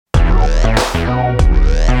You're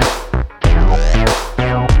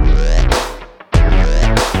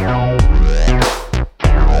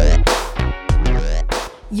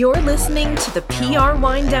listening to the PR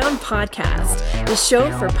Wind Down Podcast, the show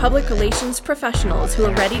for public relations professionals who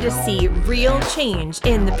are ready to see real change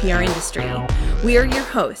in the PR industry. We are your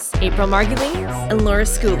hosts, April Margulies and Laura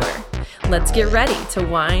Schooler. Let's get ready to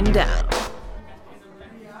wind down.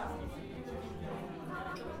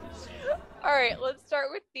 All right, let's start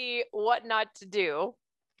with the what not to do.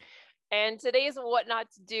 And today's what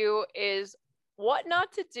not to do is what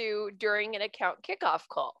not to do during an account kickoff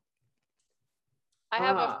call. I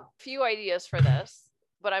have a few ideas for this,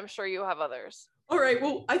 but I'm sure you have others. All right.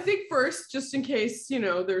 Well, I think first, just in case,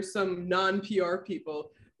 there's some non-PR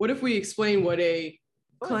people, what if we explain what a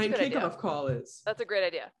client kickoff call is? That's a great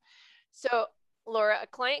idea. So, Laura, a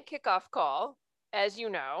client kickoff call, as you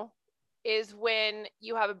know, is when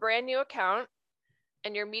you have a brand new account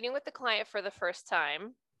and you're meeting with the client for the first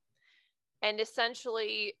time. And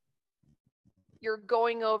essentially, you're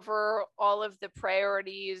going over all of the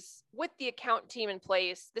priorities with the account team in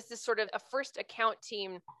place. This is sort of a first account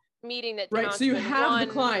team meeting that right. So you have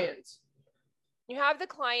the client. You have the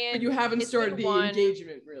client. But you haven't started the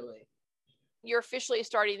engagement, really. You're officially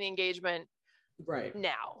starting the engagement right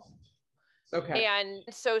now. Okay. And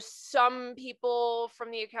so some people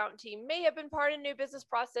from the account team may have been part of a new business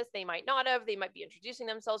process. They might not have. They might be introducing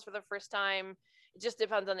themselves for the first time. It just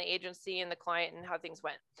depends on the agency and the client and how things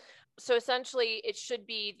went. So essentially, it should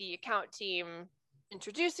be the account team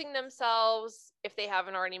introducing themselves if they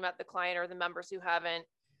haven't already met the client or the members who haven't,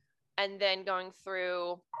 and then going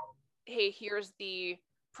through, hey, here's the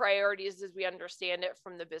priorities as we understand it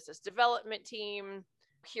from the business development team.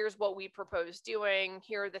 Here's what we propose doing.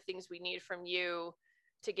 Here are the things we need from you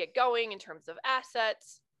to get going in terms of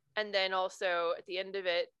assets. And then also at the end of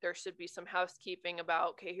it, there should be some housekeeping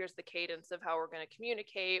about, okay, here's the cadence of how we're going to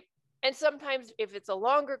communicate. And sometimes if it's a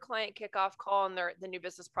longer client kickoff call and the new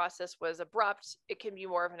business process was abrupt, it can be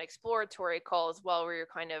more of an exploratory call as well, where you're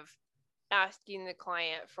kind of asking the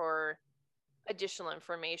client for additional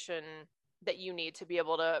information that you need to be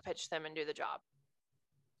able to pitch them and do the job.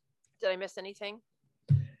 Did I miss anything?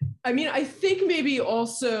 I mean, I think maybe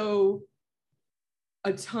also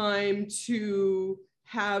a time to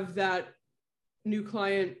have that new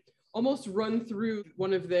client almost run through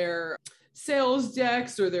one of their sales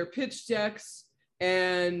decks or their pitch decks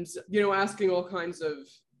and, asking all kinds of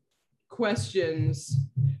questions.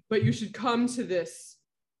 But you should come to this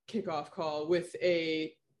kickoff call with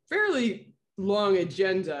a fairly long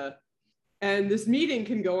agenda. And this meeting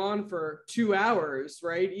can go on for 2 hours,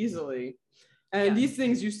 right? Easily. And these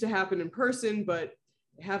things used to happen in person, but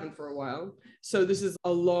they haven't for a while. So this is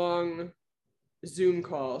a long Zoom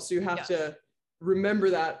call. So you have to remember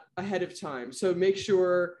that ahead of time. So make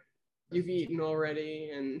sure you've eaten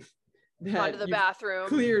already and that gone to the bathroom.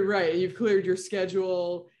 You've cleared your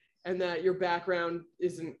schedule and that your background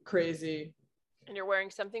isn't crazy. And you're wearing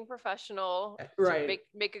something professional. Right. To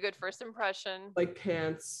make a good first impression. Like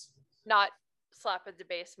pants. Not slap a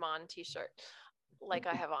debasement t-shirt like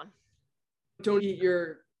I have on. Don't eat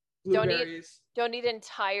your blueberries. Don't eat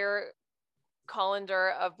entire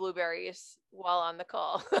colander of blueberries while on the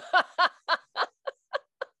call.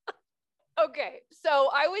 Okay,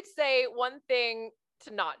 so I would say one thing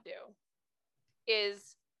to not do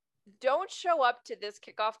is don't show up to this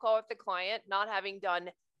kickoff call with the client not having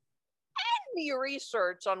done any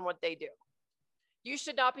research on what they do. You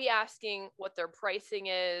should not be asking what their pricing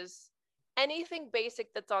is. Anything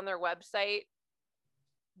basic that's on their website,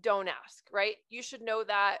 don't ask, right? You should know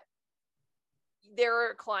that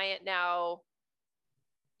they're a client now.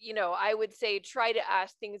 I would say try to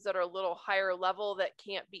ask things that are a little higher level that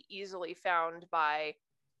can't be easily found by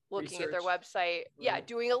looking research. At their website. Right. Yeah,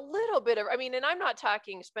 doing a little bit of, and I'm not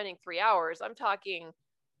talking spending 3 hours. I'm talking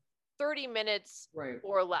 30 minutes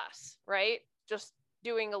or less, right? Just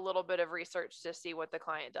doing a little bit of research to see what the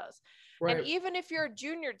client does. Right. And even if you're a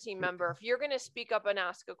junior team member, if you're going to speak up and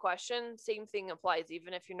ask a question, same thing applies,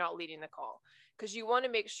 even if you're not leading the call, because you want to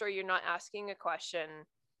make sure you're not asking a question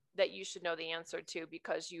that you should know the answer to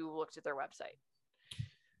because you looked at their website.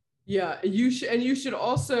 Yeah, you should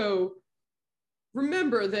also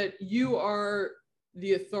remember that you are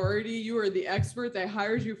the authority, you are the expert. They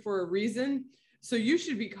hired you for a reason. So you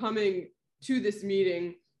should be coming to this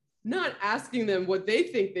meeting, not asking them what they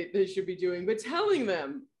think that they should be doing, but telling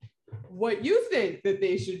them what you think that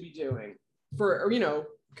they should be doing for,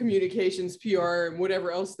 communications, PR, and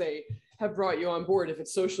whatever else they have brought you on board, if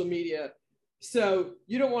it's social media. So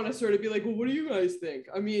you don't want to sort of be like, well, what do you guys think?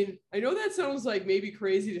 I mean, I know that sounds like maybe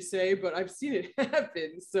crazy to say, but I've seen it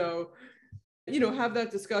happen. So have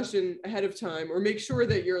that discussion ahead of time, or make sure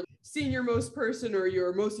that your senior most person or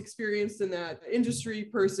your most experienced in that industry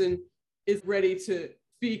person is ready to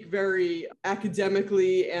speak very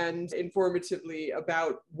academically and informatively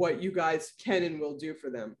about what you guys can and will do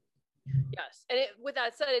for them. Yes. And with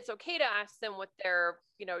that said, it's okay to ask them what their,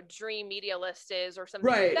 dream media list is or something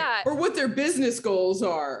Right. like that. Or what their business goals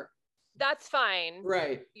are. That's fine.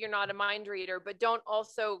 Right. You're not a mind reader, but don't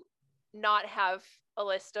also not have a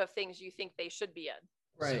list of things you think they should be in.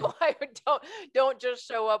 Right. So don't just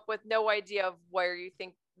show up with no idea of where you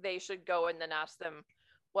think they should go and then ask them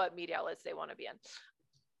what media outlets they want to be in.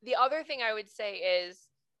 The other thing I would say is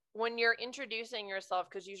when you're introducing yourself,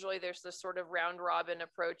 because usually there's this sort of round robin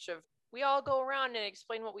approach of we all go around and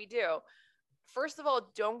explain what we do. First of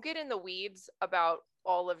all, don't get in the weeds about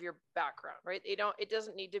all of your background, right? It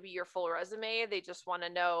doesn't need to be your full resume. They just want to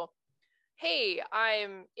know, hey,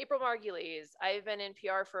 I'm April Margulies. I've been in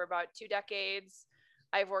PR for about 2 decades.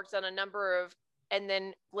 I've worked on a number of, and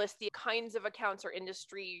then list the kinds of accounts or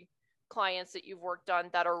industry clients that you've worked on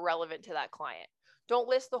that are relevant to that client. Don't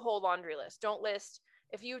list the whole laundry list. Don't list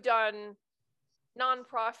if you've done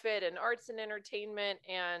nonprofit and arts and entertainment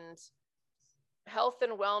and health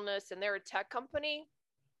and wellness and they're a tech company.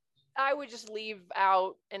 I would just leave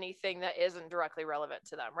out anything that isn't directly relevant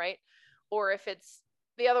to them, right? Or if it's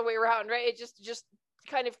the other way around, right? It just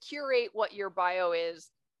kind of curate what your bio is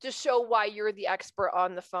to show why you're the expert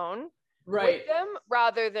on the phone with them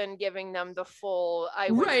rather than giving them the full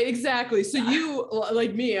right, exactly. So you,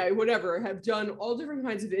 like me, have done all different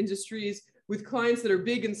kinds of industries with clients that are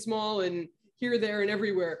big and small and here, there, and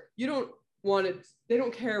everywhere. You don't want it. They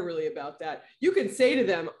don't care really about that. You can say to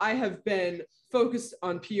them, I have been focused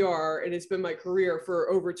on PR and it's been my career for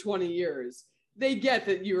over 20 years. They get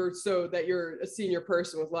that you're a senior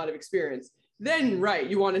person with a lot of experience. Then, right,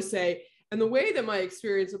 you want to say, and the way that my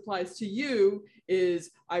experience applies to you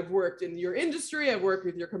is I've worked in your industry, I've worked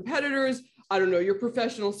with your competitors, I don't know, your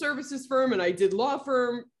professional services firm, and I did law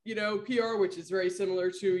firm, PR, which is very similar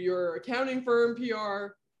to your accounting firm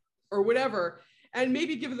PR or whatever. And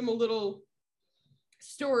maybe give them a little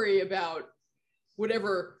story about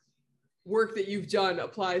whatever work that you've done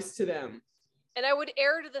applies to them. And I would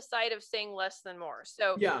err to the side of saying less than more.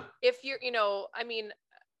 So yeah, if you're,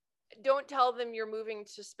 don't tell them you're moving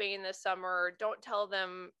to Spain this summer. Don't tell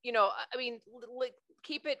them,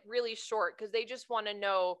 keep it really short because they just want to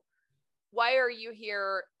know, why are you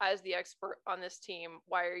here as the expert on this team?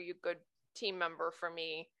 Why are you a good team member for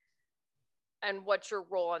me? And what's your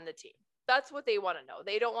role on the team? That's what they want to know.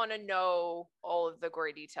 They don't want to know all of the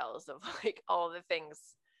gory details of like all of the things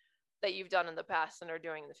that you've done in the past and are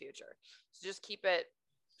doing in the future. So just keep it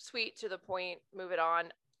sweet, to the point, move it on,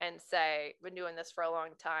 and say, been doing this for a long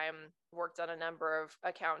time, worked on a number of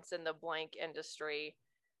accounts in the blank industry,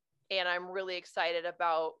 and I'm really excited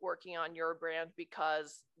about working on your brand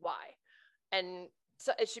because why? And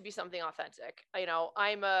so it should be something authentic.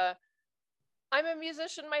 I'm a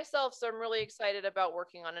musician myself, so I'm really excited about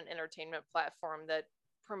working on an entertainment platform that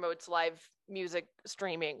promotes live music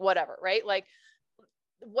streaming, whatever, right? Like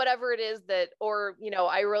whatever it is that, or,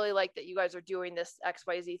 I really like that you guys are doing this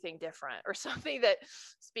XYZ thing different, or something that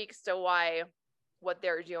speaks to why what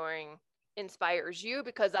they're doing inspires you,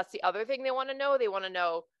 because that's the other thing they want to know. They want to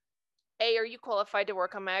know, A, are you qualified to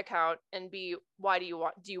work on my account? And B, why do you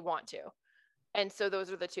want to? And so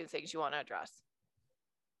those are the two things you want to address.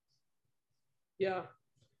 Yeah.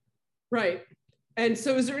 Right. And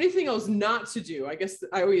so is there anything else not to do? I guess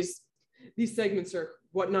these segments are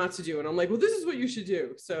what not to do. And I'm like, well, this is what you should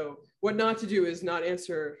do. So what not to do is not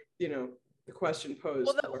answer, the question posed.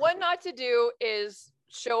 Well, what not to do is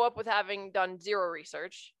show up with having done zero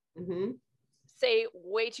research. Mm-hmm. Say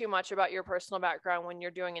way too much about your personal background when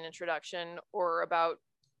you're doing an introduction or about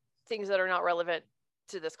things that are not relevant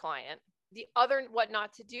to this client. The other what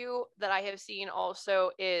not to do that I have seen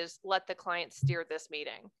also is let the client steer this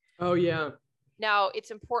meeting. Oh, yeah. Now,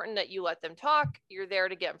 it's important that you let them talk. You're there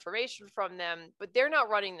to get information from them, but they're not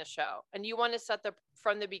running the show. And you want to set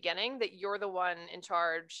from the beginning that you're the one in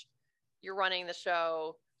charge. You're running the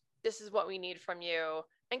show. This is what we need from you.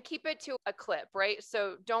 And keep it to a clip, right?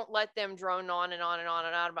 So don't let them drone on and on and on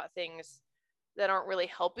and on about things that aren't really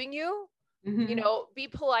helping you. Mm-hmm. Be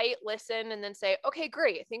polite, listen, and then say, okay,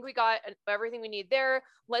 great. I think we got everything we need there.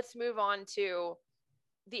 Let's move on to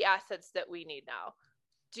the assets that we need now.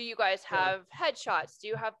 Do you guys have headshots? Do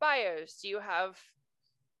you have bios? Do you have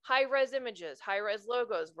high-res images, high-res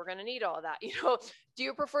logos? We're going to need all that. Do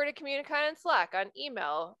you prefer to communicate on Slack, on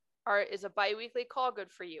email? Or is a bi-weekly call good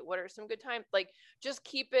for you? What are some good times? Like, just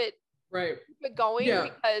keep it going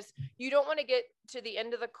because you don't want to get to the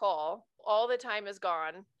end of the call. All the time is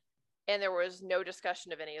gone. And there was no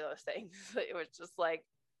discussion of any of those things. It was just like,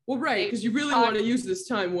 well, right, because you really want to use this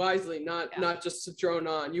time wisely, not just to drone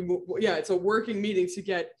on. It's a working meeting to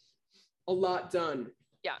get a lot done.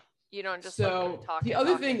 Yeah, you don't just talk. The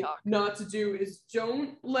other thing not to do is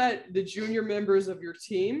don't let the junior members of your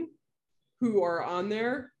team who are on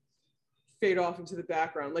there fade off into the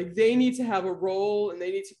background. Like, they need to have a role and they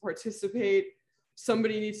need to participate.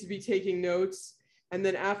 Somebody needs to be taking notes. And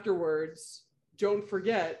then afterwards, don't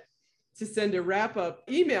forget to send a wrap-up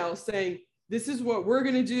email saying, this is what we're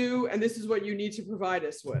going to do, and this is what you need to provide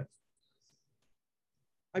us with.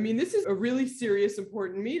 I mean, this is a really serious,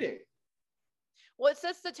 important meeting. Well, it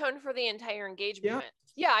sets the tone for the entire engagement.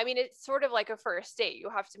 Yeah, I mean, it's sort of like a first date. You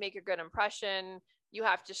have to make a good impression. You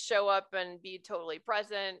have to show up and be totally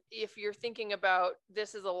present. If you're thinking about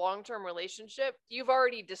this is a long-term relationship, you've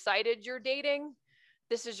already decided you're dating.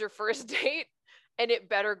 This is your first date. And it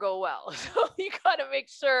better go well. So you got to make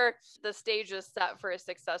sure the stage is set for a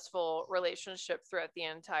successful relationship throughout the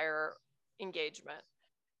entire engagement.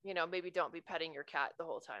 You know, maybe don't be petting your cat the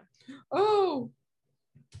whole time. Oh,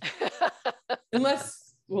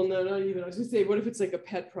 unless, well, no, not even. I was going to say, what if it's like a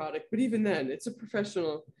pet product? But even then, it's a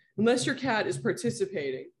professional, unless your cat is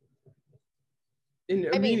participating in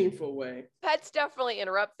a meaningful way. Pets definitely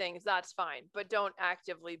interrupt things. That's fine. But don't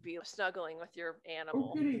actively be snuggling with your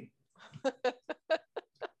animal. Oh, goody.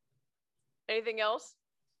 Anything else?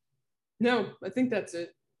 No, I think that's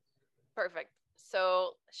it. Perfect.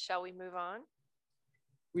 So shall we move on?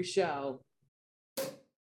 We shall.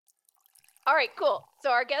 All right, cool. So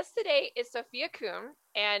our guest today is Sofia Coon,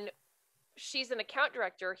 and she's an account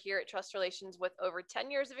director here at Trust Relations with over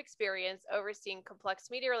 10 years of experience overseeing complex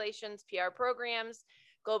media relations, PR programs,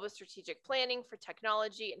 global strategic planning for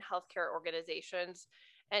technology and healthcare organizations.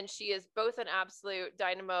 And she is both an absolute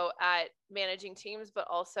dynamo at managing teams, but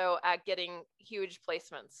also at getting huge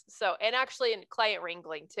placements. So, and actually in client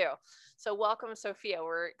wrangling too. So welcome, Sofia.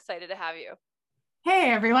 We're excited to have you.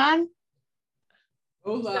 Hey, everyone.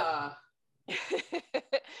 Hola.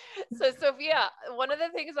 So Sofia, one of the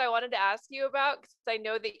things I wanted to ask you about, because I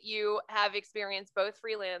know that you have experience both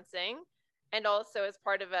freelancing and also as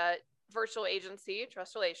part of a virtual agency,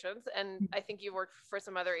 Trust Relations, and I think you worked for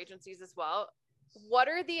some other agencies as well. What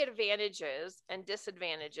are the advantages and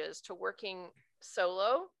disadvantages to working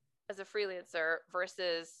solo as a freelancer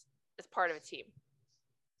versus as part of a team?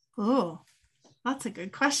 Oh, that's a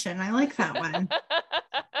good question. I like that one.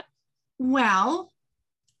 Well,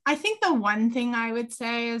 I think the one thing I would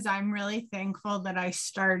say is I'm really thankful that I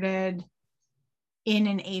started in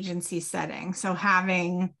an agency setting. So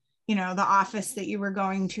having, the office that you were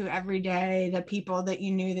going to every day, the people that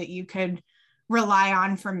you knew that you could rely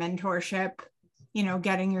on for mentorship,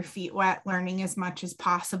 getting your feet wet, learning as much as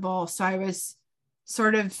possible. So I was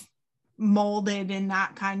sort of molded in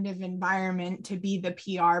that kind of environment to be the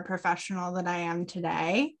PR professional that I am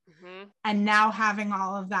today. Mm-hmm. And now having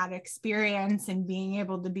all of that experience and being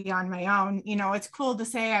able to be on my own, it's cool to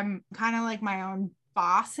say I'm kind of like my own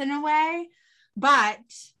boss in a way, but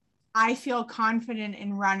I feel confident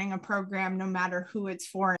in running a program no matter who it's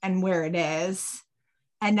for and where it is.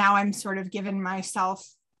 And now I'm sort of given myself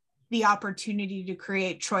the opportunity to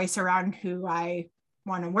create choice around who I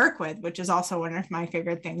want to work with, which is also one of my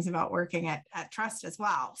favorite things about working at Trust as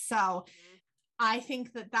well. So I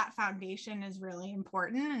think that foundation is really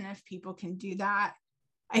important. And if people can do that,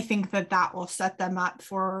 I think that will set them up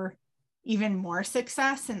for even more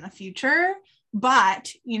success in the future.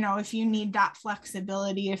 But, if you need that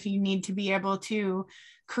flexibility, if you need to be able to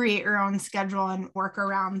create your own schedule and work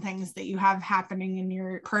around things that you have happening in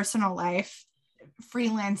your personal life,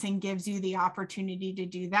 freelancing gives you the opportunity to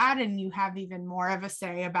do that. And you have even more of a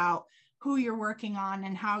say about who you're working on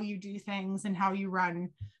and how you do things and how you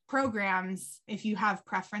run programs. If you have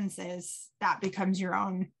preferences, that becomes your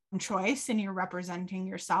own choice and you're representing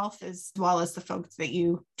yourself as well as the folks that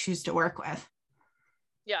you choose to work with.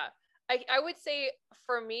 Yeah. I would say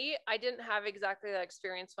for me, I didn't have exactly that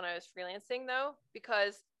experience when I was freelancing though,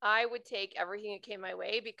 because I would take everything that came my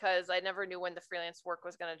way because I never knew when the freelance work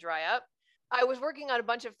was going to dry up. I was working on a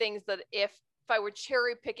bunch of things that if I were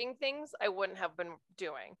cherry picking things, I wouldn't have been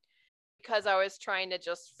doing because I was trying to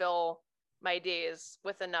just fill my days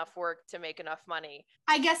with enough work to make enough money.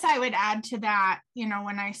 I guess I would add to that,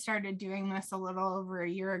 when I started doing this a little over a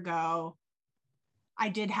year ago, I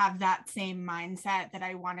did have that same mindset that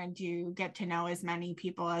I wanted to get to know as many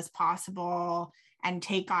people as possible and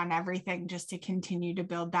take on everything just to continue to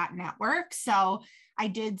build that network. So I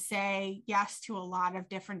did say yes to a lot of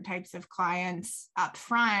different types of clients up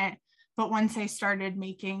front. But once I started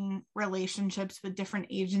making relationships with different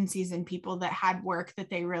agencies and people that had work that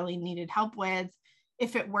they really needed help with,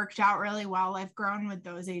 if it worked out really well, I've grown with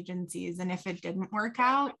those agencies. And if it didn't work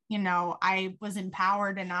out, you know, I was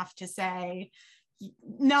empowered enough to say,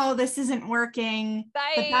 no, this isn't working,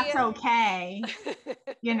 Bye. but that's okay.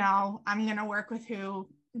 You know, I'm going to work with who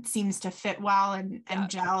seems to fit well and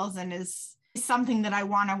gels and is something that I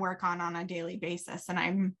want to work on a daily basis. And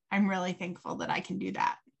I'm really thankful that I can do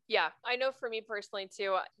that. Yeah, I know for me personally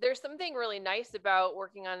too, there's something really nice about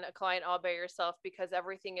working on a client all by yourself because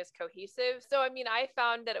everything is cohesive. So, I mean, I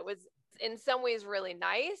found that it was in some ways really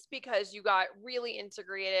nice because you got really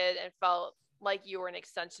integrated and felt like you were an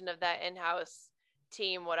extension of that in-house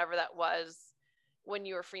team, whatever that was, when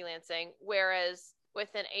you were freelancing. Whereas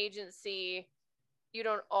with an agency, you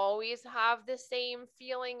don't always have the same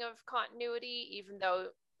feeling of continuity, even though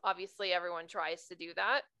obviously everyone tries to do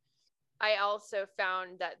that. I also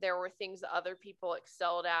found that there were things that other people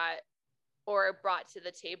excelled at or brought to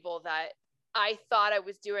the table that I thought I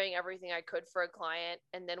was doing everything I could for a client.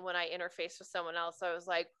 And then when I interfaced with someone else, I was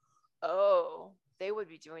like, oh, they would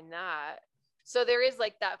be doing that. So there is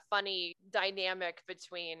like that funny dynamic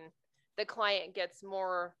between the client gets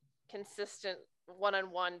more consistent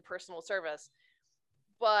one-on-one personal service,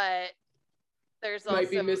 but there's also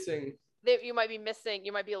might be missing. That you might be missing,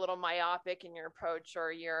 you might be a little myopic in your approach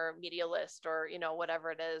or your media list or, you know,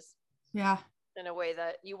 whatever it is. Yeah. In a way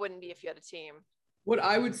that you wouldn't be if you had a team. What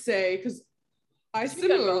I would say, because I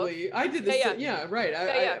similarly, I did this. Yeah,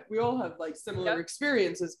 right. We all have like similar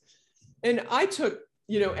experiences. And I took,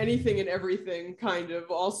 you know, anything and everything kind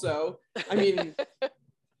of also. I mean,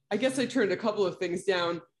 I guess I turned a couple of things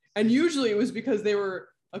down. And usually it was because they were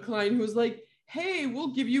a client who was like, hey,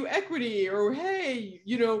 we'll give you equity, or hey,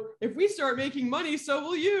 you know, if we start making money, so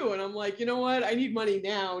will you. And I'm like, you know what? I need money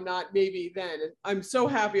now, not maybe then. And I'm so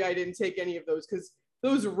happy I didn't take any of those because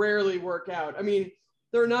those rarely work out. I mean,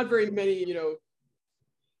 there are not very many, you know,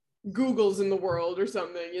 Googles in the world or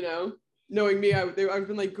something, you know. Knowing me, I've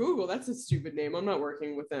been like, Google, that's a stupid name. I'm not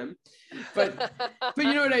working with them. But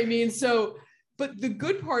you know what I mean? So, but the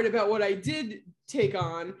good part about what I did take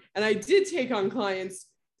on, and I did take on clients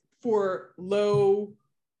for low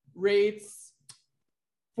rates,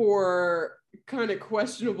 for kind of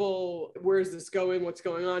questionable, where's this going? What's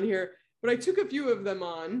going on here? But I took a few of them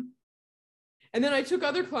on. And then I took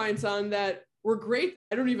other clients on that were great.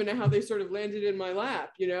 I don't even know how they sort of landed in my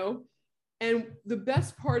lap, you know? And the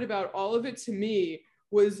best part about all of it to me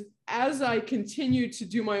was as I continued to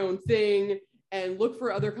do my own thing and look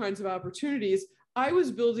for other kinds of opportunities, I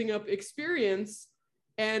was building up experience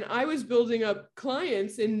and I was building up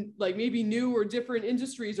clients in like maybe new or different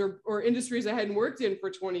industries or industries I hadn't worked in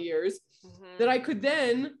for 20 years that I could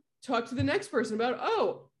then talk to the next person about,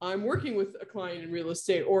 oh, I'm working with a client in real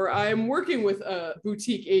estate, or I'm working with a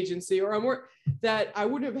boutique agency, or that I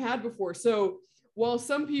wouldn't have had before. So while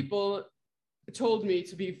some people told me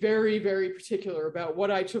to be very, very particular about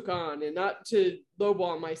what I took on and not to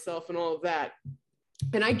lowball myself and all of that,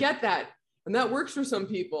 and I get that, and that works for some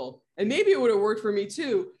people, and maybe it would have worked for me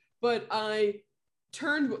too, but I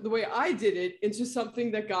turned the way I did it into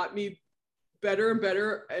something that got me better and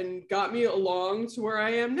better and got me along to where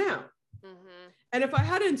I am now. And if I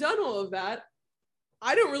hadn't done all of that,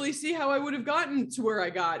 I don't really see how I would have gotten to where I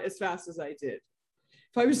got as fast as I did.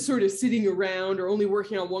 If I was sort of sitting around or only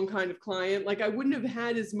working on one kind of client, like I wouldn't have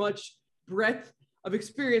had as much breadth of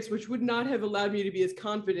experience, which would not have allowed me to be as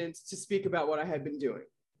confident to speak about what I had been doing.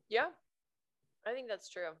 Yeah, I think that's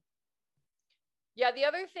true. Yeah, the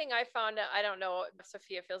other thing I found, I don't know if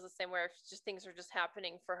Sofia feels the same way, if just things are just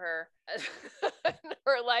happening for her in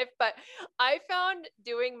her life, but I found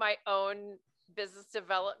doing my own business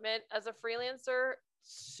development as a freelancer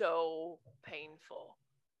so painful.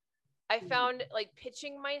 I found like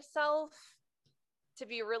pitching myself to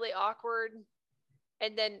be really awkward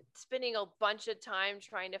and then spending a bunch of time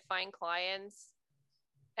trying to find clients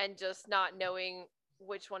and just not knowing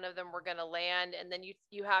which one of them were going to land. And then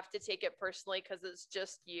you have to take it personally because it's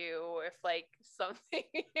just you. If like something,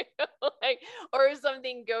 you know, like, or if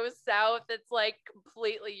something goes south, it's like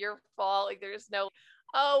completely your fault. Like there's no,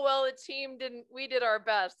 oh, well, the team we did our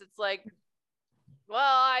best. It's like, well,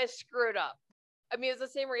 I screwed up. I mean, it's the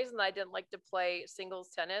same reason that I didn't like to play singles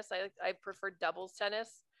tennis. I preferred doubles tennis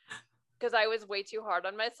because I was way too hard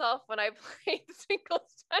on myself when I played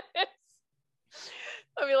singles tennis.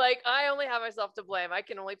 I'd be like, I only have myself to blame. I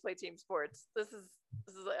can only play team sports. This is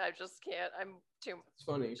I just can't. It's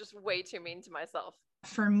funny. Just way too mean to myself.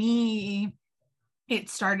 For me, it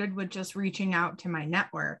started with just reaching out to my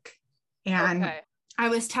network. And I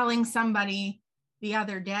was telling somebody the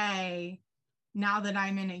other day, now that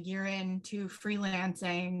I'm in a year into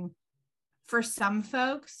freelancing, for some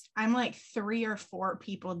folks, I'm like 3 or 4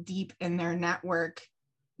 people deep in their network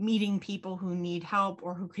meeting people who need help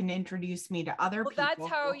or who can introduce me to other people. That's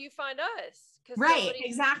how you find us. Right,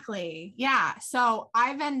 exactly. Yeah. So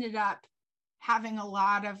I've ended up having a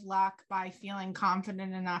lot of luck by feeling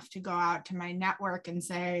confident enough to go out to my network and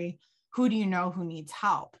say, who do you know who needs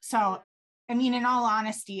help? So, I mean, in all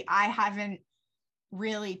honesty, I haven't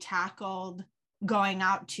really tackled going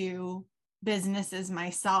out to businesses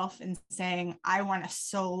myself and saying, I want to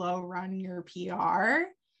solo run your PR.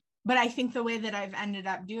 But I think the way that I've ended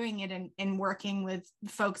up doing it in working with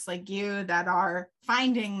folks like you that are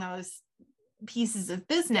finding those pieces of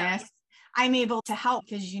business, I'm able to help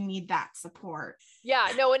because you need that support. Yeah,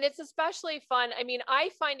 no, and it's especially fun. I mean,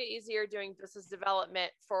 I find it easier doing business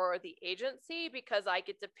development for the agency because I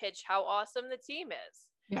get to pitch how awesome the team is.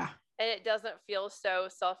 Yeah. And it doesn't feel so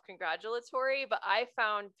self-congratulatory, but I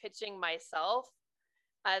found pitching myself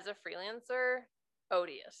as a freelancer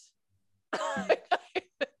odious.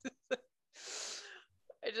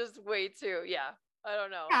 I just way too, I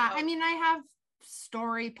don't know. Yeah, I mean, I have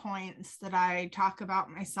story points that I talk about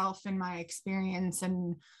myself and my experience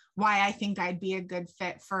and why I think I'd be a good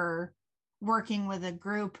fit for working with a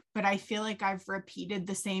group, but I feel like I've repeated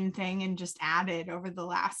the same thing and just added over the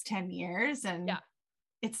last 10 years. And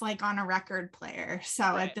it's like on a record player. So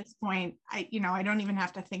at this point, I don't even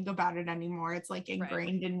have to think about it anymore. It's like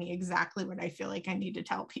ingrained in me exactly what I feel like I need to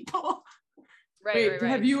tell people. Wait,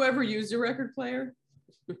 have you ever used a record player?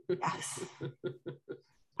 Yes,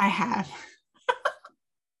 I have.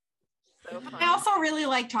 So fun. I also really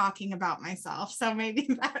like talking about myself. So maybe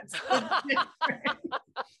that's different.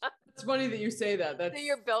 It's funny that you say that. So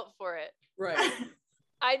you're built for it. Right.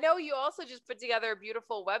 I know you also just put together a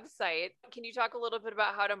beautiful website. Can you talk a little bit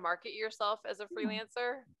about how to market yourself as a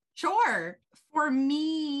freelancer? Sure. For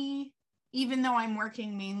me, even though I'm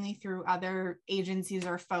working mainly through other agencies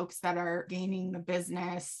or folks that are gaining the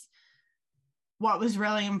business, what was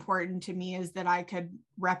really important to me is that I could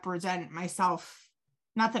represent myself.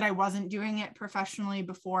 Not that I wasn't doing it professionally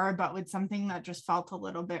before, but with something that just felt a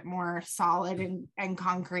little bit more solid and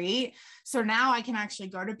concrete. So now I can actually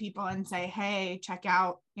go to people and say, hey, check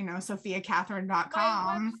out,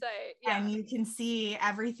 sofiacatherine.com. And you can see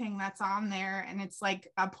everything that's on there. And it's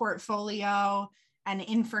like a portfolio and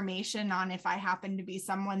information on if I happen to be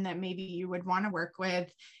someone that maybe you would want to work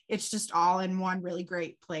with. It's just all in one really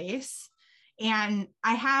great place. And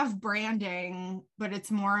I have branding, but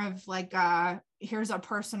it's more of like here's a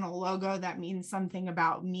personal logo that means something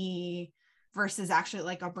about me versus actually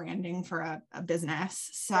like a branding for a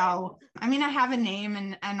business. So, I mean, I have a name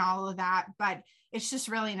and all of that, but it's just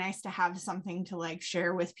really nice to have something to like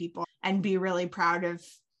share with people and be really proud of,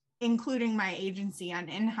 including my agency and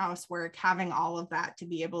in-house work, having all of that to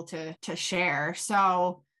be able to share.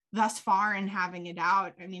 So thus far in having it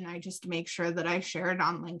out, I mean, I just make sure that I share it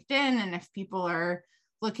on LinkedIn. And if people are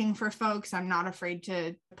looking for folks, I'm not afraid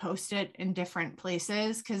to post it in different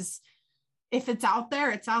places because if it's out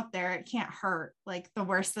there, it's out there. It can't hurt. Like the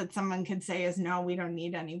worst that someone could say is, no, we don't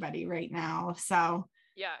need anybody right now. So,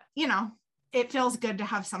 it feels good to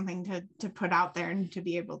have something to put out there and to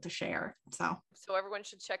be able to share. So everyone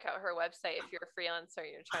should check out her website if you're a freelancer,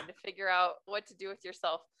 you're trying to figure out what to do with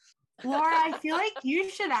yourself. Laura, I feel like you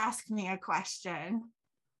should ask me a question.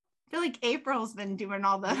 I feel like April's been doing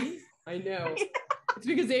all the... I know. It's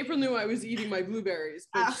because April knew I was eating my blueberries,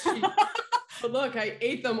 but look, I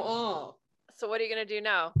ate them all. So what are you going to do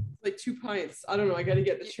now? Like 2 pints. I don't know. I got to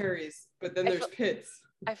get the cherries, but then there's pits.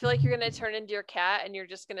 I feel like you're going to turn into your cat and you're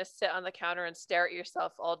just going to sit on the counter and stare at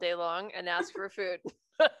yourself all day long and ask for food.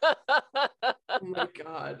 Oh my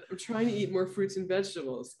God. I'm trying to eat more fruits and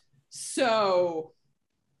vegetables. So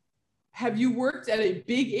have you worked at a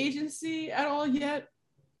big agency at all yet?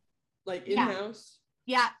 Like in-house?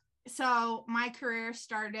 Yeah. So my career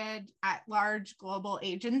started at large global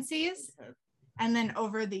agencies. Okay. And then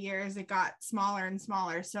over the years, it got smaller and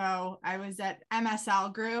smaller. So I was at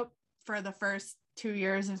MSL Group for the first 2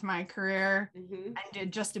 years of my career and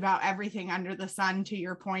did just about everything under the sun, to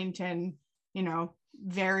your point, and,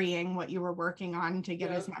 varying what you were working on to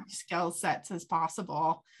get as much skill sets as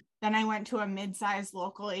possible. Then I went to a mid-sized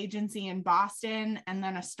local agency in Boston and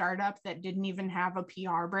then a startup that didn't even have a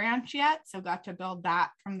PR branch yet. So got to build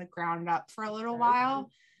that from the ground up for a little while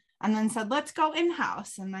and then said, let's go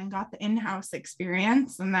in-house, and then got the in-house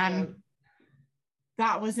experience. And then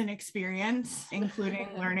that was an experience, including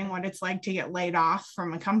learning what it's like to get laid off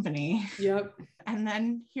from a company. Yep. And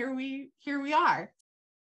then here we are.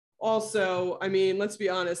 Also, I mean, let's be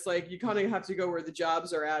honest, like you kind of have to go where the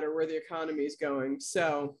jobs are at or where the economy is going.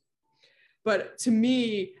 So, but to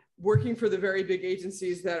me, working for the very big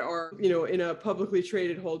agencies that are, in a publicly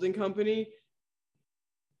traded holding company,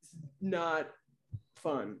 not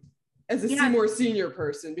fun as a more senior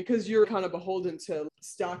person, because you're kind of beholden to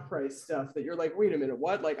stock price stuff that you're like, wait a minute,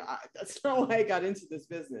 what? Like, that's not why I got into this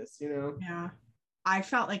business, you know? Yeah. I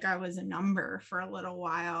felt like I was a number for a little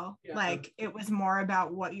while. Yeah. Like it was more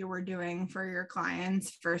about what you were doing for your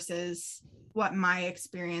clients versus what my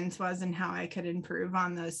experience was and how I could improve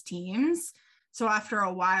on those teams. So after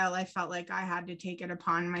a while, I felt like I had to take it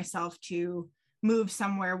upon myself to move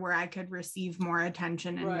somewhere where I could receive more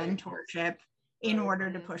attention and mentorship in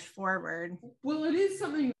order to push forward. Well, it is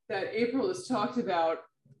something that April has talked about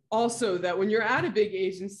also, that when you're at a big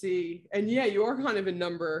agency, and yeah, you are kind of a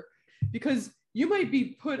number, because you might be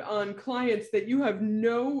put on clients that you have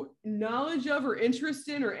no knowledge of or interest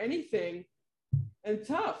in or anything, and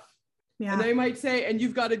tough. Yeah. And they might say, and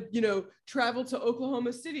you've got to, you know, travel to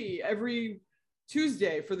Oklahoma City every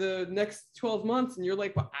Tuesday for the next 12 months. And you're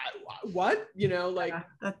like, what? You know, like.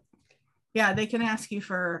 Yeah, they can ask you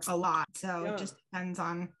for a lot. So it just depends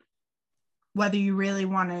on whether you really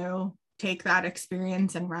want to take that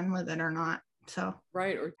experience and run with it or not. So.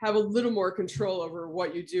 Right. Or have a little more control over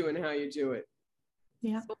what you do and how you do it.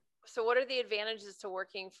 Yeah. So what are the advantages to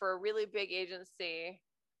working for a really big agency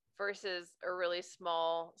versus a really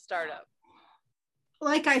small startup?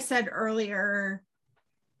 Like I said earlier,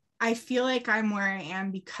 I feel like I'm where I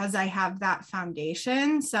am because I have that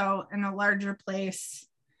foundation. So in a larger place,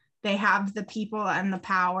 they have the people and the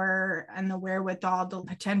power and the wherewithal to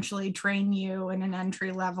potentially train you in an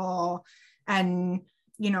entry level and,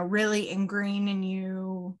 you know, really ingrain in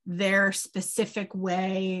you their specific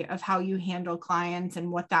way of how you handle clients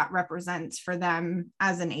and what that represents for them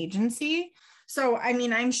as an agency. So, I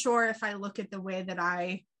mean, I'm sure if I look at the way that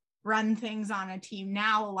I run things on a team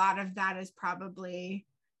now, a lot of that is probably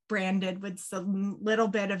branded with some little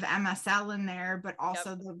bit of MSL in there, but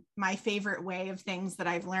also my favorite way of things that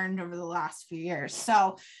I've learned over the last few years.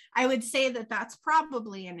 So I would say that that's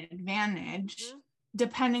probably an advantage. Mm-hmm.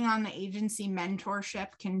 Depending on the agency, mentorship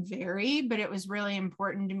can vary, but it was really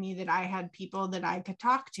important to me that I had people that I could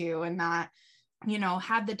talk to and that, you know,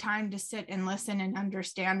 had the time to sit and listen and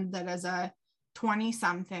understand that as a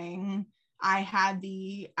 20-something, I had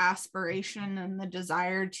the aspiration and the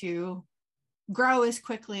desire to grow as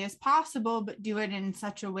quickly as possible, but do it in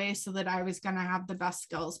such a way so that I was going to have the best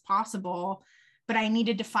skills possible. But I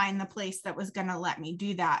needed to find the place that was going to let me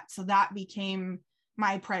do that. So that became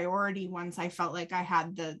my priority once I felt like I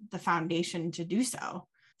had the foundation to do so.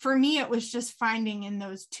 For me, it was just finding in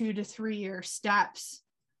those 2 to 3 year steps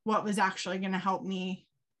what was actually going to help me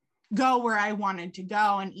go where I wanted to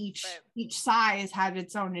go. And each size had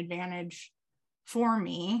its own advantage for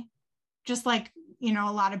me. Just like, you know,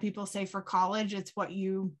 a lot of people say for college, it's what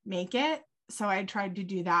you make it. So I tried to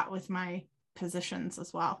do that with my positions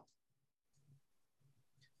as well.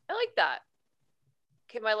 I like that.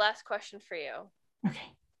 Okay, my last question for you.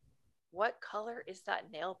 Okay. What color is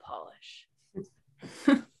that nail polish?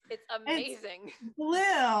 It's amazing. It's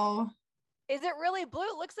blue. Is it really blue?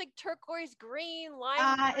 It looks like turquoise green,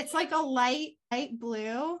 lime green. It's like a light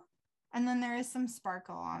blue. And then there is some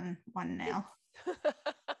sparkle on one nail.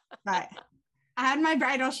 But I had my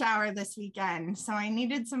bridal shower this weekend, so I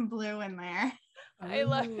needed some blue in there. I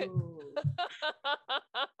love it.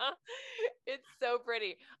 It's so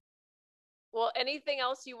pretty. Well, anything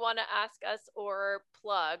else you want to ask us or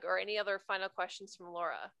plug, or any other final questions from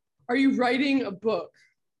Laura? Are you writing a book?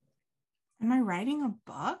 Am I writing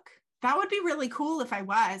a book? That would be really cool if I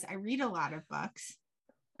was. I read a lot of books.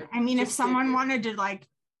 I mean, if someone wanted to like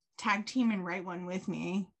tag team and write one with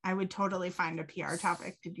me, I would totally find a PR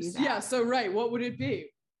topic to do that. Yeah. So, what would it be?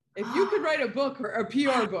 If you could write a book or a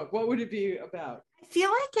PR book, what would it be about? I feel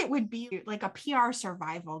like it would be like a PR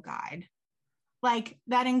survival guide. Like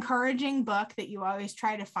that encouraging book that you always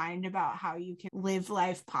try to find about how you can live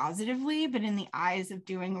life positively, but in the eyes of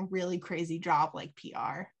doing a really crazy job like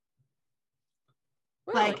PR.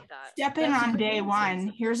 Like step in on day one,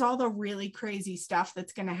 here's all the really crazy stuff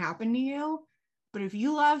that's going to happen to you. But if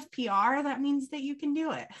you love PR, that means that you can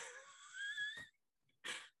do it.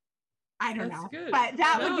 I don't know, but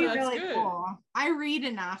that would be really cool. I read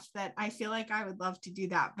enough that I feel like I would love to do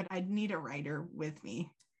that, but I'd need a writer with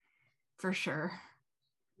me for sure.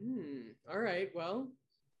 All right. Well,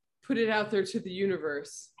 put it out there to the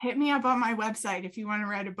universe. Hit me up on my website if you want to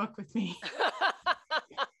write a book with me.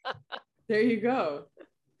 There you go.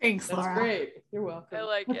 Thanks, That's Laura. Great. You're welcome. I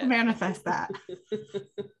like Let's it. manifest that.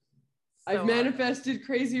 I've manifested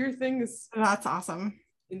crazier things. That's awesome.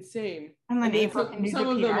 Insane. And then April can do some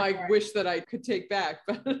of them I wish that I could take back,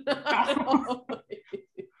 but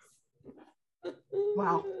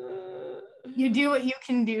wow. You do what you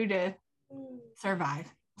can do to survive.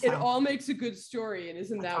 It So, all makes a good story. And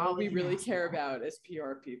isn't That's that all what we we really ask care for. about as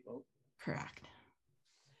PR people? correct.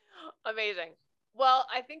 Amazing. Well,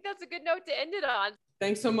 I think that's a good note to end it on.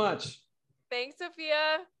 Thanks so much. Thanks,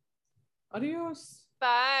 Sophia. Adios.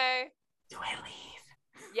 Bye. Do I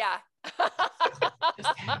leave? Yeah.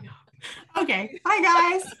 Just hang up. Okay. Bye,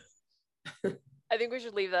 guys. I think we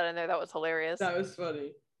should leave that in there. That was hilarious. That was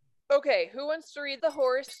funny. Okay, who wants to read the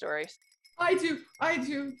horror story? I do.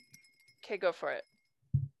 Okay, go for it.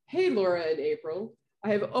 Hey, Laura and April. I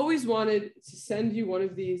have always wanted to send you one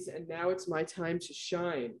of these, and now it's my time to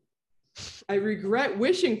shine. I regret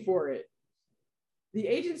wishing for it. The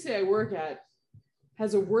agency I work at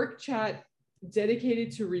has a work chat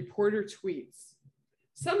dedicated to reporter tweets.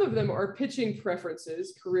 Some of them are pitching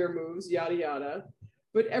preferences, career moves, yada, yada,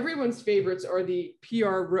 but everyone's favorites are the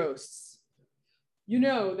PR roasts. You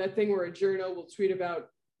know, that thing where a journal will tweet about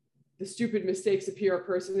the stupid mistakes a PR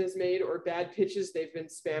person has made or bad pitches they've been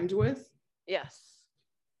spammed with. Yes.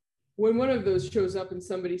 When one of those shows up in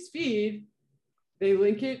somebody's feed, they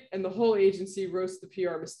link it and the whole agency roasts the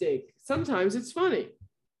PR mistake. Sometimes it's funny.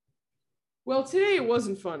 Well, today it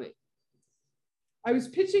wasn't funny. I was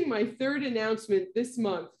pitching my third announcement this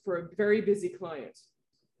month for a very busy client.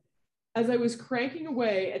 As I was cranking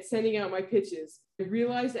away at sending out my pitches, I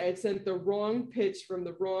realized I had sent the wrong pitch from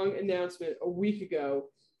the wrong announcement a week ago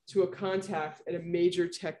to a contact at a major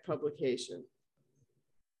tech publication.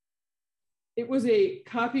 It was a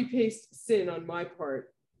copy-paste sin on my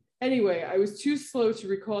part. Anyway, I was too slow to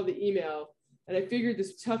recall the email, and I figured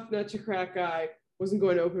this tough nut to crack guy wasn't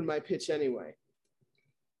going to open my pitch anyway.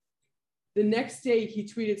 The next day, he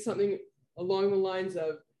tweeted something along the lines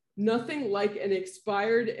of, "Nothing like an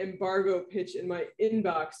expired embargo pitch in my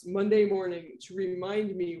inbox Monday morning to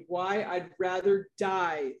remind me why I'd rather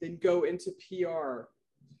die than go into PR."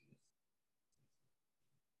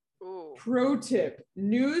 Ooh. Pro tip,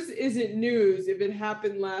 news isn't news if it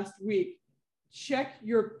happened last week. Check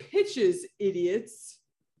your pitches, idiots.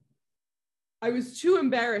 I was too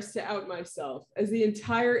embarrassed to out myself as the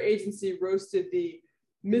entire agency roasted the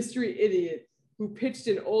mystery idiot who pitched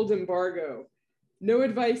an old embargo. No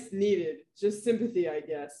advice needed, just sympathy, I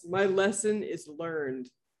guess. My lesson is learned.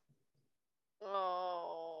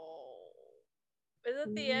 Oh. Is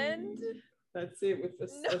it the end? That's it with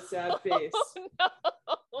No. a sad face. No.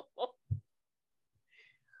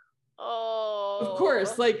 Oh. Of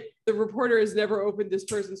course, like the reporter has never opened this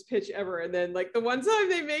person's pitch ever. And then like the one time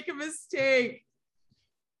they make a mistake.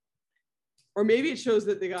 Or maybe it shows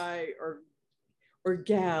that the guy or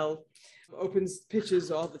gal opens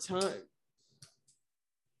pitches all the time.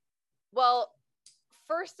 Well,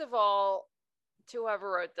 first of all, to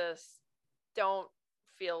whoever wrote this, don't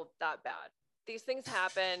feel that bad. These things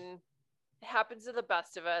happen. It happens to the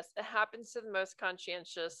best of us. It happens to the most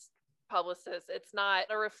conscientious publicists. It's not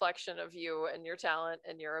a reflection of you and your talent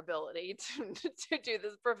and your ability to do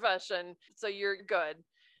this profession. So you're good.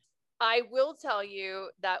 I will tell you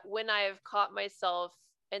that when I have caught myself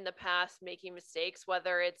in the past making mistakes,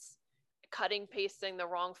 whether it's cutting, pasting the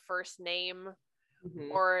wrong first name,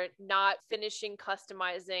 or not finishing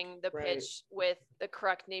customizing the pitch with the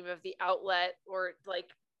correct name of the outlet, or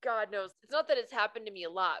like, God knows, it's not that it's happened to me a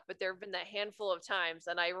lot, but there have been that handful of times,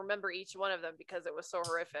 and I remember each one of them because it was so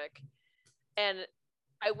horrific. And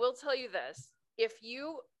I will tell you this, if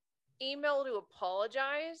you email to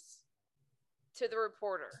apologize to the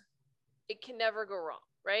reporter, it can never go wrong,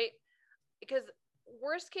 right? Because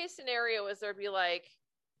worst case scenario is there'd be like,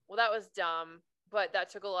 well, that was dumb, but that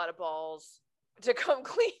took a lot of balls to come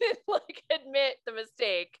clean and like admit the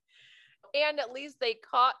mistake. And at least they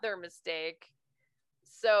caught their mistake.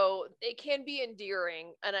 So it can be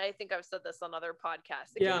endearing. And I think I've said this on other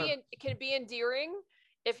podcasts. It can be endearing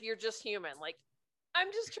if you're just human. Like,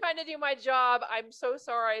 I'm just trying to do my job. I'm so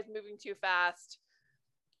sorry I was moving too fast.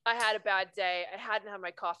 I had a bad day. I hadn't had my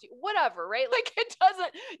coffee, whatever, right? Like, it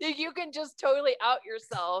doesn't, you can just totally out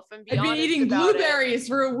yourself and be honest. I've been eating blueberries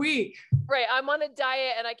for a week. Right. I'm on a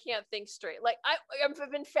diet and I can't think straight. Like,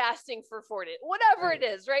 I've been fasting for 4 days, whatever it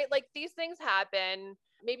is, right? Like, these things happen.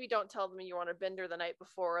 Maybe don't tell them you're on a bender the night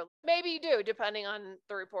before. Maybe you do, depending on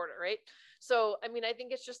the reporter, right? So, I mean, I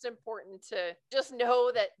think it's just important to just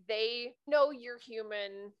know that they know you're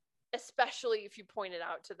human, especially if you point it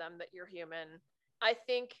out to them that you're human. I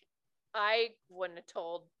think I wouldn't have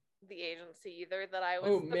told the agency either that I was.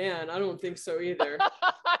 Oh man, I don't think so either.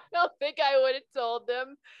 I don't think I would have told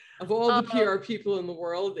them. Of all the PR people in the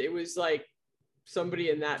world, it was like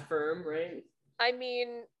somebody in that firm, right? I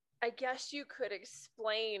mean, I guess you could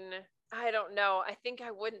explain. I don't know. I think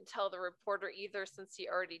I wouldn't tell the reporter either since he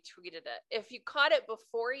already tweeted it. If you caught it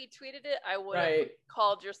before he tweeted it, I would have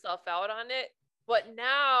called yourself out on it. But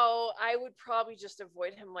now I would probably just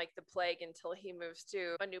avoid him like the plague until he moves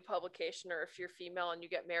to a new publication, or if you're female and you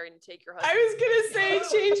get married and take your husband. I was gonna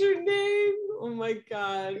say change your name. Oh my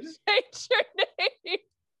God. Change your name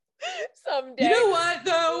someday. You know what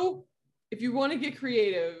though? If you want to get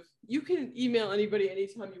creative, you can email anybody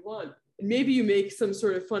anytime you want. And maybe you make some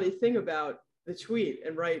sort of funny thing about the tweet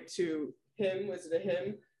and write to him, was it a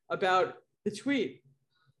him, about the tweet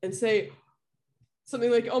and say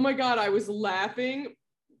something like, oh my God, I was laughing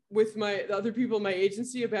with the other people in my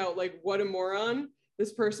agency about like what a moron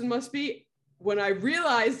this person must be when I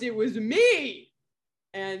realized it was me,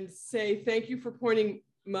 and say, thank you for pointing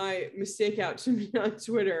my mistake out to me on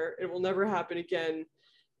Twitter. It will never happen again.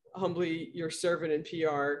 Humbly, your servant in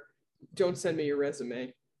PR. Don't send me your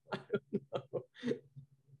resume. I don't know.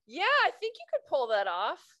 Yeah, I think you could pull that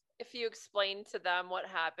off if you explain to them what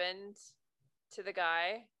happened to the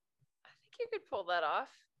guy. I think you could pull that off.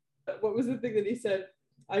 What was the thing that he said?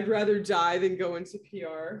 I'd rather die than go into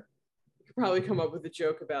PR. You could probably come up with a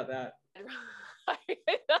joke about that.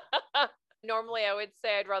 Normally, I would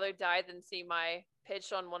say I'd rather die than see my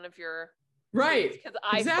pitch on one of your right, because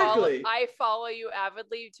exactly. I follow you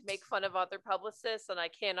avidly to make fun of other publicists, and I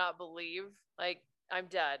cannot believe like I'm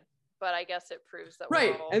dead. But I guess it proves that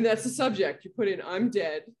right, and that's the subject. You put in "I'm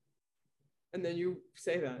dead," and then you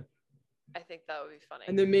say that. I think that would be funny.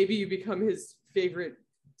 And then maybe you become his favorite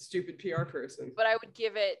stupid PR person. But I would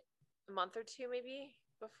give it a month or two maybe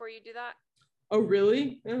before you do that. Oh,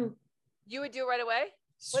 really? Oh. You would do it right away?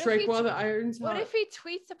 Strike while the iron's hot. What if he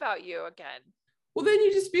tweets about you again? Well, then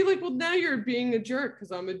you just be like, well, now you're being a jerk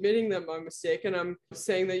because I'm admitting that my mistake and I'm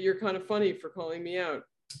saying that you're kind of funny for calling me out.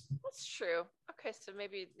 That's true. Okay, so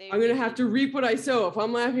maybe I'm going to have to reap what I sow. If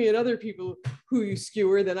I'm laughing at other people who you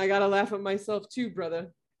skewer, then I got to laugh at myself too,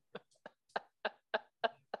 brother.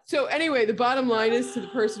 So anyway, the bottom line is to the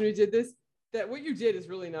person who did this, that what you did is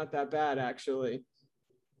really not that bad, actually.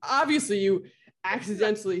 Obviously, you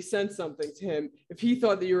accidentally sent something to him if he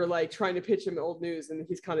thought that you were like trying to pitch him old news and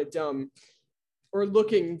he's kind of dumb or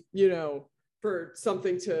looking, for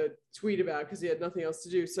something to tweet about because he had nothing else to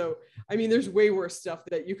do. So, I mean, there's way worse stuff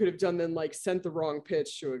that you could have done than like sent the wrong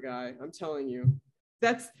pitch to a guy. I'm telling you,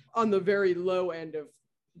 that's on the very low end of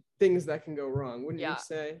things that can go wrong. Wouldn't you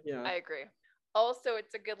say? Yeah, I agree. Also,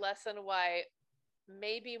 it's a good lesson why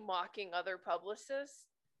maybe mocking other publicists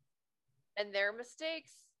and their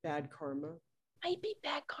mistakes. Bad karma. Might be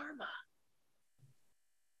bad karma.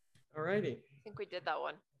 Alrighty. I think we did that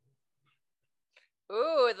one.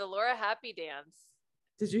 Ooh, the Laura Happy dance.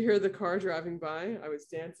 Did you hear the car driving by? I was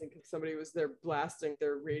dancing because somebody was there blasting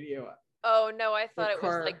their radio up. Oh, no, I thought it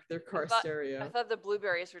was like their car stereo. I thought the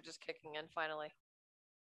blueberries were just kicking in finally.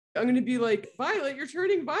 I'm going to be like, Violet, you're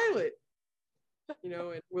turning violet. In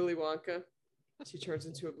Willy Wonka, she turns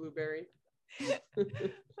into a blueberry.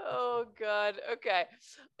 Oh, God. Okay.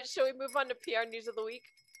 Shall we move on to PR News of the Week?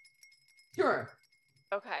 Sure.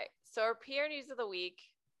 Okay. So our PR News of the Week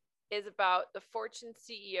is about the Fortune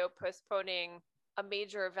CEO postponing a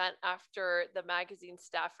major event after the magazine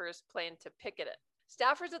staffers plan to picket it.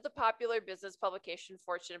 Staffers at the popular business publication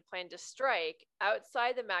Fortune plan to strike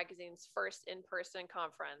outside the magazine's first in-person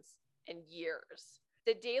conference in years.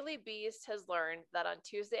 The Daily Beast has learned that on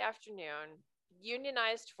Tuesday afternoon,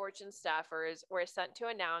 unionized Fortune staffers were sent to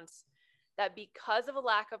announce that because of a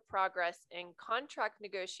lack of progress in contract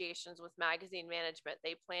negotiations with magazine management,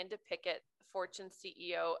 they plan to picket the Fortune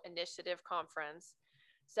CEO Initiative Conference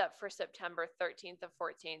set for September 13th and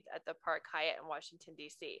 14th at the Park Hyatt in Washington,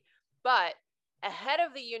 D.C. But ahead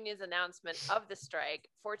of the union's announcement of the strike,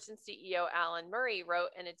 Fortune CEO Alan Murray wrote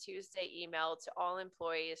in a Tuesday email to all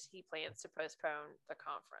employees he plans to postpone the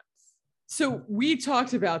conference. So we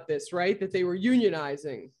talked about this, right? That they were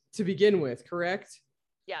unionizing to begin with, correct?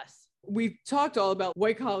 Yes. We talked all about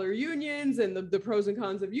white collar unions and the pros and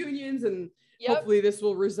cons of unions. And hopefully this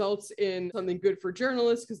will result in something good for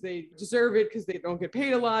journalists because they deserve it because they don't get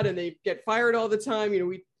paid a lot and they get fired all the time.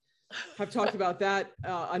 We have talked about that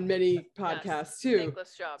on many podcasts too.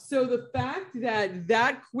 Thankless job. So the fact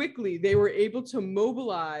that quickly they were able to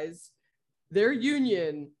mobilize their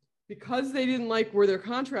union because they didn't like where their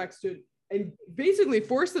contract stood and basically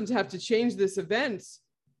force them to have to change this event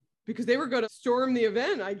because they were going to storm the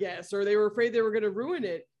event, I guess, or they were afraid they were going to ruin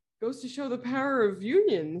it, goes to show the power of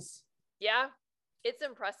unions. Yeah, it's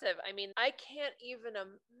impressive. I mean, I can't even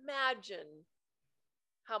imagine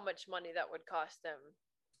how much money that would cost them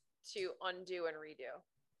to undo and redo.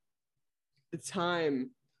 The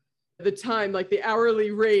time, like the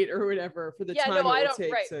hourly rate or whatever for the time it will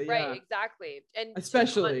take. Right, exactly. And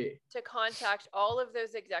especially to contact all of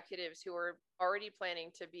those executives who were already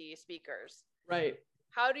planning to be speakers. Right.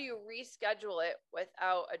 how do you reschedule it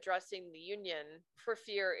without addressing the union for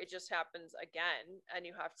fear it just happens again and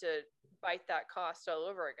you have to bite that cost all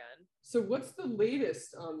over again? So what's the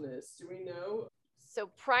latest on this? Do we know? So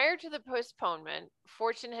prior to the postponement,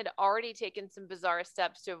 Fortune had already taken some bizarre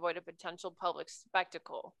steps to avoid a potential public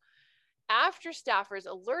spectacle. After staffers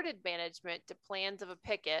alerted management to plans of a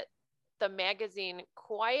picket, the magazine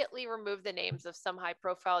quietly removed the names of some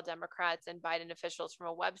high-profile Democrats and Biden officials from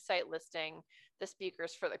a website listing the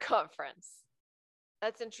speakers for the conference.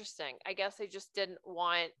 That's interesting. I guess they just didn't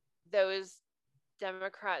want those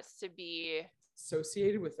Democrats to be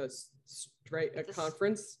associated with a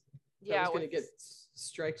conference that was going to get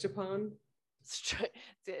striked upon. It's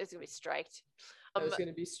going to be striked. That was going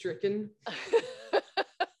to be stricken.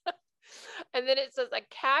 And then it says a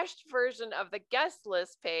cached version of the guest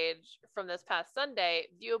list page from this past Sunday,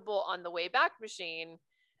 viewable on the Wayback Machine,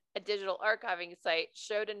 a digital archiving site,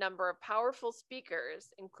 showed a number of powerful speakers,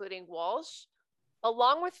 including Walsh,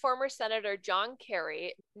 along with former Senator John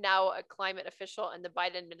Kerry, now a climate official in the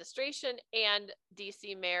Biden administration, and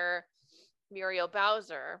DC Mayor Muriel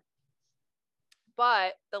Bowser.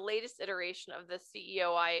 But the latest iteration of the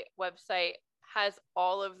CEOI website has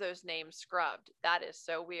all of those names scrubbed. That is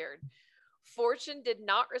so weird. Fortune did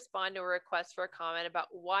not respond to a request for a comment about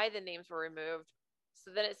why the names were removed. So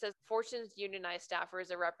then it says Fortune's unionized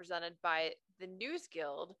staffers are represented by the News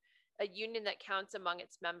Guild, a union that counts among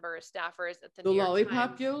its members staffers at the New York Lollipop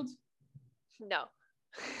Times. Guild? No.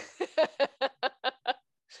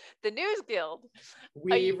 The News Guild.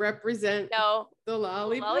 We represent the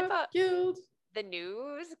Lollipop Guild. The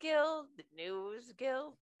News Guild. The News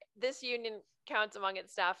Guild. This union counts among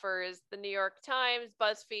its staffers the New York Times,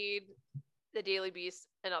 BuzzFeed, the Daily Beast,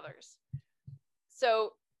 and others.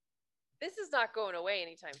 So this is not going away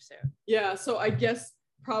anytime soon. Yeah, so I guess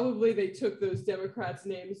probably they took those Democrats'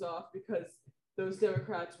 names off because those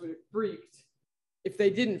Democrats would have freaked. If they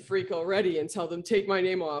didn't freak already and tell them, take my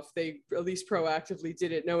name off, they at least proactively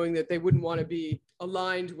did it, knowing that they wouldn't want to be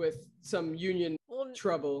aligned with some union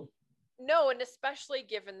trouble. No, and especially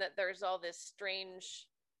given that there's all this strange,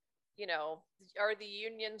 are the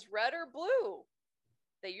unions red or blue?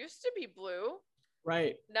 They used to be blue.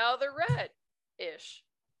 Right. Now they're red-ish.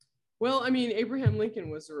 Well, I mean, Abraham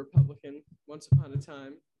Lincoln was a Republican once upon a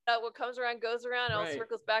time. What comes around goes around, all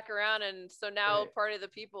circles back around, and so now Party of the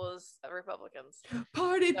People is Republicans.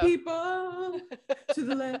 Party people to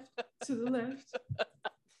the left, to the left.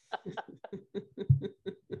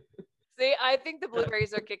 See, I think the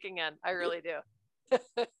blueberries are kicking in. I really do.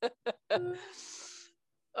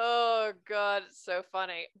 Oh, God, it's so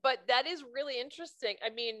funny. But that is really interesting. I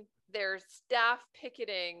mean, there's staff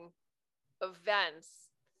picketing events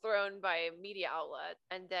thrown by a media outlet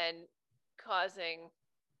and then causing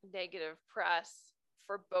negative press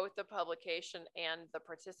for both the publication and the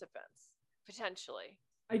participants, potentially.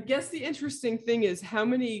 I guess the interesting thing is how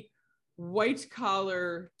many white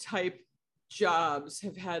collar type jobs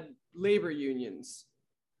have had labor unions.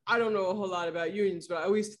 I don't know a whole lot about unions, but I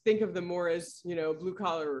always think of them more as, blue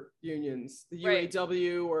collar unions, the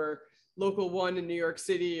UAW or Local 1 in New York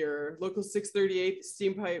City or Local 638, the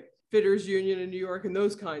Steam Pipe Fitters Union in New York, and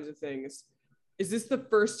those kinds of things. Is this the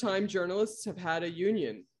first time journalists have had a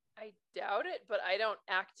union? I doubt it, but I don't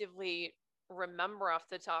actively remember off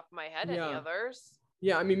the top of my head any others.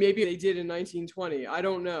 Yeah, I mean, maybe they did in 1920. I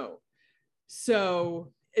don't know.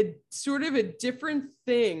 So it's sort of a different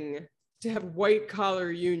thing to have white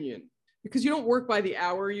collar union because you don't work by the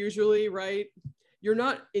hour usually, right? You're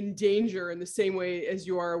not in danger in the same way as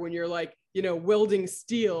you are when you're welding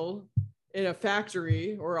steel in a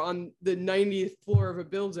factory or on the 90th floor of a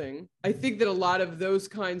building. I think that a lot of those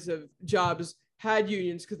kinds of jobs had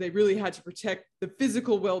unions because they really had to protect the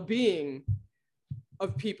physical well-being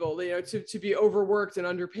of people, to be overworked and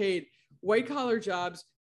underpaid. White collar jobs,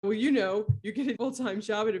 well, you get a full-time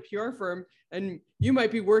job at a PR firm and you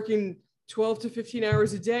might be working 12 to 15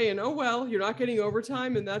 hours a day and you're not getting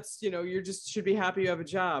overtime and that's, you just should be happy you have a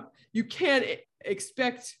job. You can't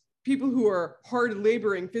expect people who are hard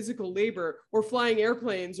laboring, physical labor or flying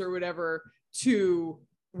airplanes or whatever to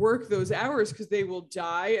work those hours because they will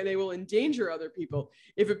die and they will endanger other people.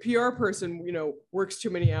 If a PR person, works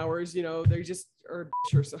too many hours, they just are a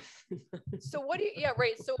bitch or something. So what do you,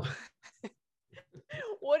 So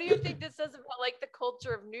what do you think this says about the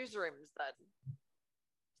culture of newsrooms then?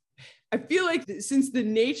 I feel like since the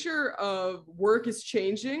nature of work is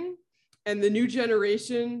changing and the new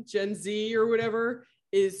generation, Gen Z or whatever,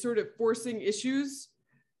 is sort of forcing issues,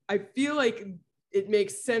 I feel like it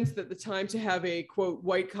makes sense that the time to have a, quote,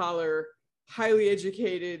 white collar, highly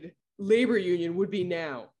educated labor union would be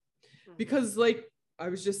now. Because like I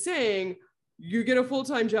was just saying, You get a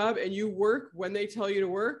full-time job and you work when they tell you to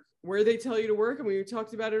work, where they tell you to work. And we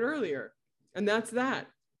talked about it earlier. And that's that.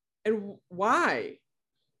 And why?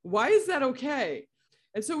 Why is that okay?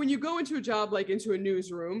 And so when you go into a job, like into a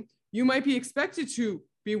newsroom, you might be expected to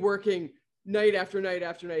be working night after night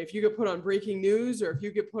after night. If you get put on breaking news, or if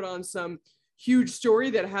you get put on some huge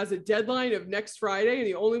story that has a deadline of next Friday, and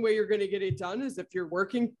the only way you're going to get it done is if you're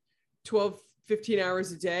working 12, 15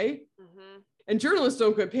 hours a day. Mm-hmm. And journalists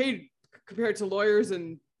don't get paid compared to lawyers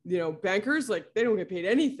and, bankers, like they don't get paid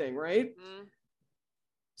anything, right? Mm-hmm.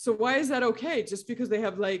 So why is that okay? Just because they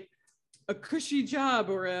have like a cushy job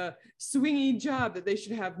or a swingy job, that they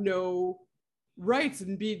should have no rights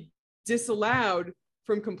and be disallowed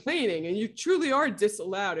from complaining? And you truly are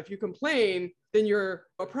disallowed. If you complain, then you're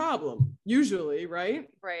a problem, usually, right?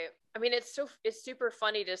 Right. I mean, it's super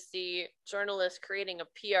funny to see journalists creating a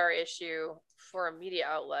PR issue for a media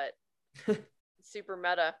outlet. Super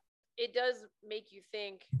meta. It does make you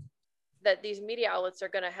think that these media outlets are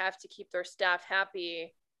going to have to keep their staff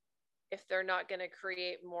happy if they're not going to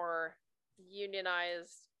create more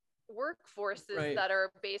unionized workforces, right, that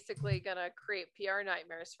are basically going to create PR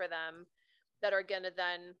nightmares for them, that are going to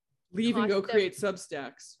then leave and go create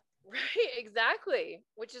Substacks. Right, exactly,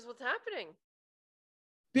 which is what's happening.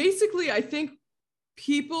 Basically, I think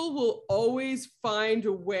people will always find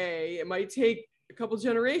a way, it might take a couple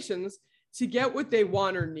generations, to get what they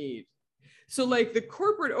want or need. So like the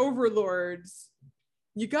corporate overlords,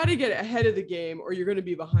 you got to get ahead of the game or you're going to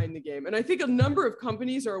be behind the game. And I think a number of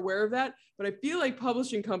companies are aware of that, but I feel like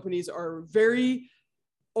publishing companies are very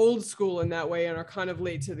old school in that way and are kind of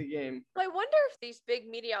late to the game. Well, I wonder if these big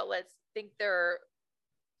media outlets think they're,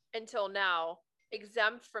 until now,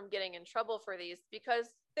 exempt from getting in trouble for these because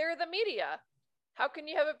they're the media. How can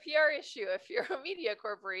you have a PR issue if you're a media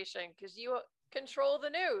corporation? Because you control the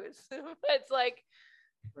news. It's like,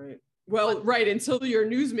 right. Well, right, until your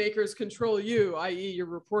newsmakers control you, i.e. your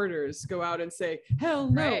reporters, go out and say, hell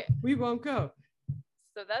no, right, we won't go.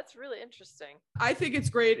 So that's really interesting. I think it's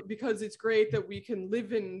great because it's great that we can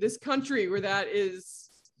live in this country where that is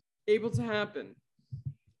able to happen.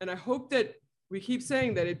 And I hope that we keep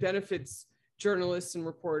saying that it benefits journalists and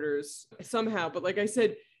reporters somehow. But like I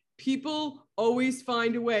said, people always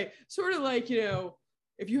find a way, sort of like,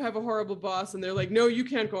 if you have a horrible boss and they're like, no, you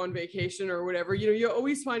can't go on vacation or whatever, you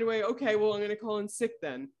always find a way. Okay, well, I'm going to call in sick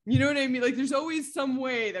then. You know what I mean? Like there's always some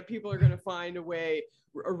way that people are going to find a way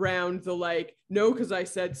around the like, no, because I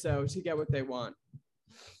said so, to get what they want.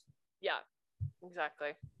 Yeah,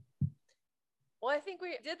 exactly. Well, I think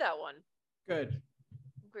we did that one. Good.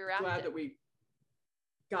 We wrapped Glad that we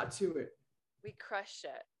got to it. We crushed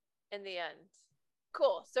it in the end.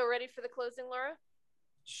 Cool. So ready for the closing, Laura?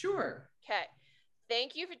 Sure. Okay.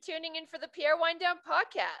 Thank you for tuning in for the PR Wind Down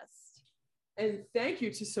podcast. And thank you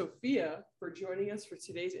to Sofia for joining us for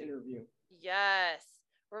today's interview. Yes.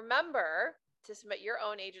 Remember to submit your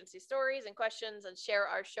own agency stories and questions and share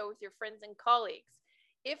our show with your friends and colleagues.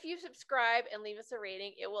 If you subscribe and leave us a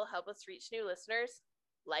rating, it will help us reach new listeners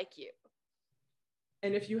like you.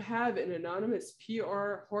 And if you have an anonymous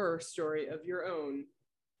PR horror story of your own,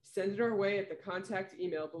 send it our way at the contact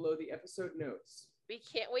email below the episode notes. We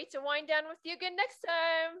can't wait to wind down with you again next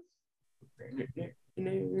time. I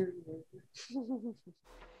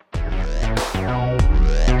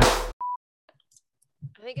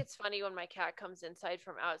think it's funny when my cat comes inside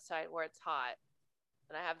from outside where it's hot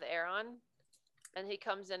and I have the air on, and he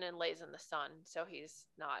comes in and lays in the sun so he's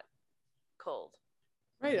not cold.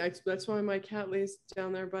 Right. That's why my cat lays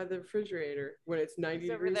down there by the refrigerator when it's 90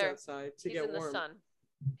 degrees outside to get warm. He's in the sun.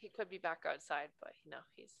 He could be back outside, but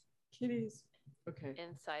he's kitties. Okay.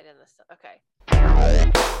 Inside in the sun. Okay.